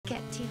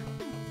too.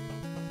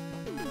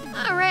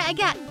 Alright, I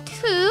got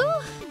 2.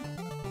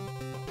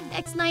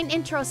 X9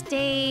 intro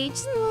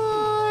stage.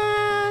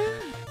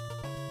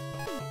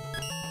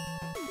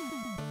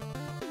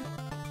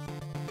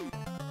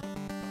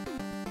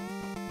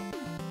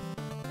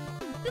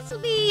 This will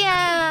be,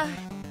 I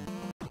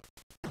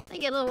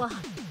get a little...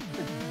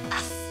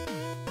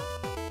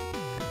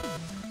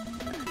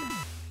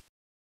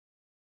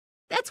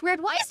 That's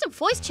weird. Why is the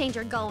voice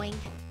changer going?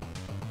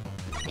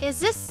 Is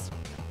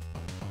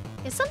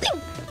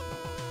something...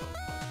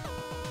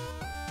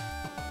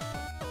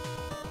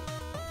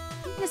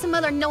 There's some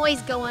other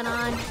noise going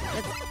on.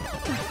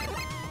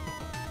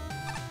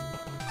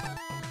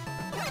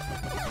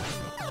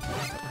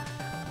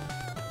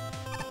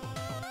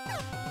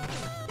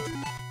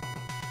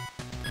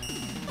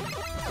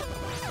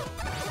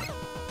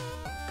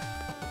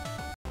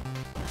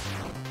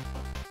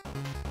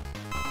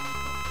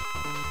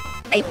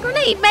 A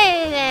grenade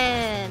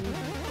man!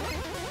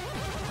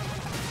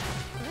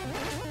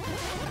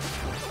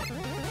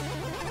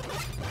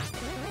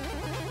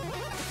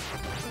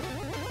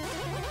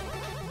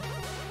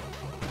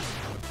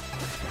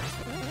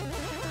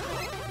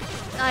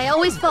 I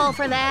always fall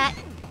for that.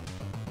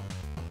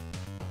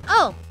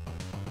 Oh!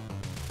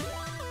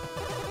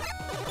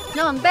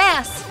 No, I'm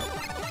Bass.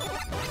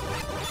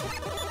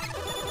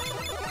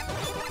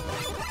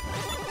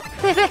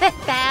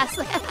 Bass.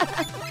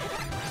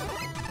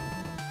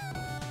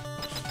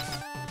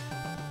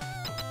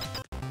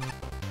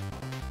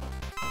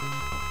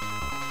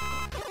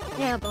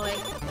 Yeah, boy.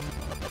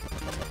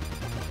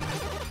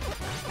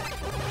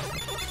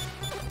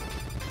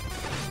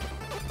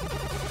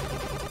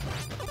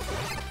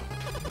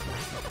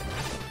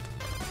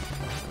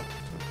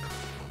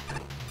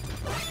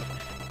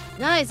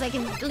 Nice, I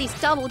can at least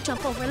double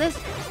jump over this.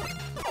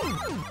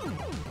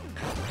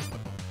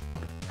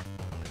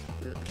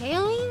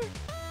 Okay.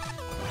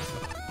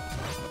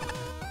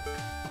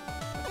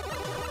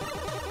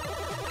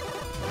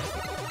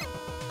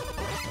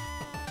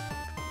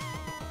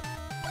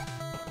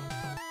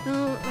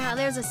 Now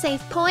there's a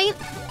safe point.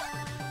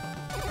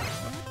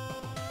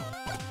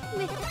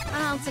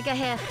 I don't think I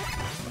have.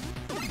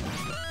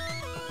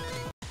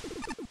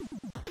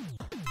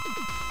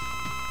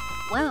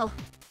 Well,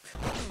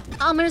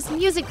 ominous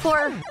music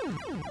for...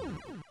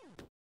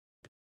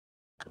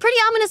 Pretty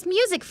ominous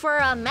music for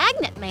a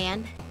magnet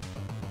man.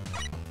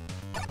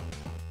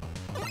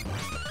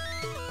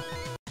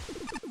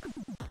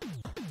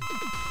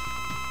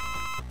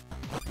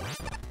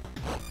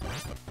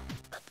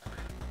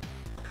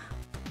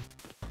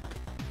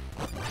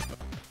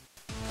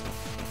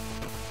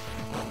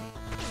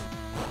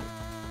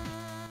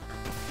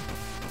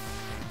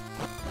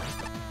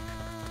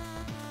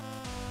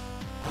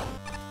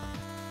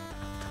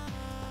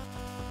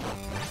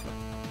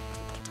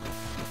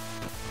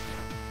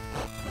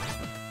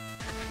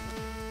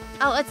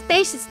 Oh, it's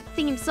Base's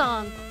theme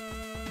song.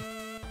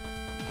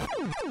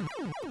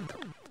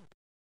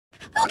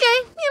 Okay,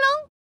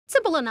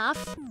 simple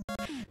enough.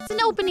 It's an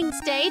opening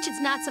stage.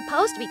 It's not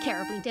supposed to be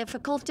terribly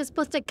difficult. Just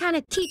supposed to kind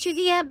of teach you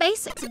the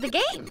basics of the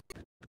game.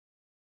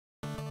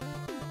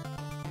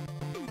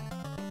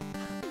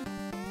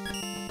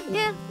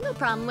 Yeah, no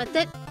problem with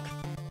it.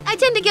 I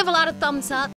tend to give a lot of thumbs up.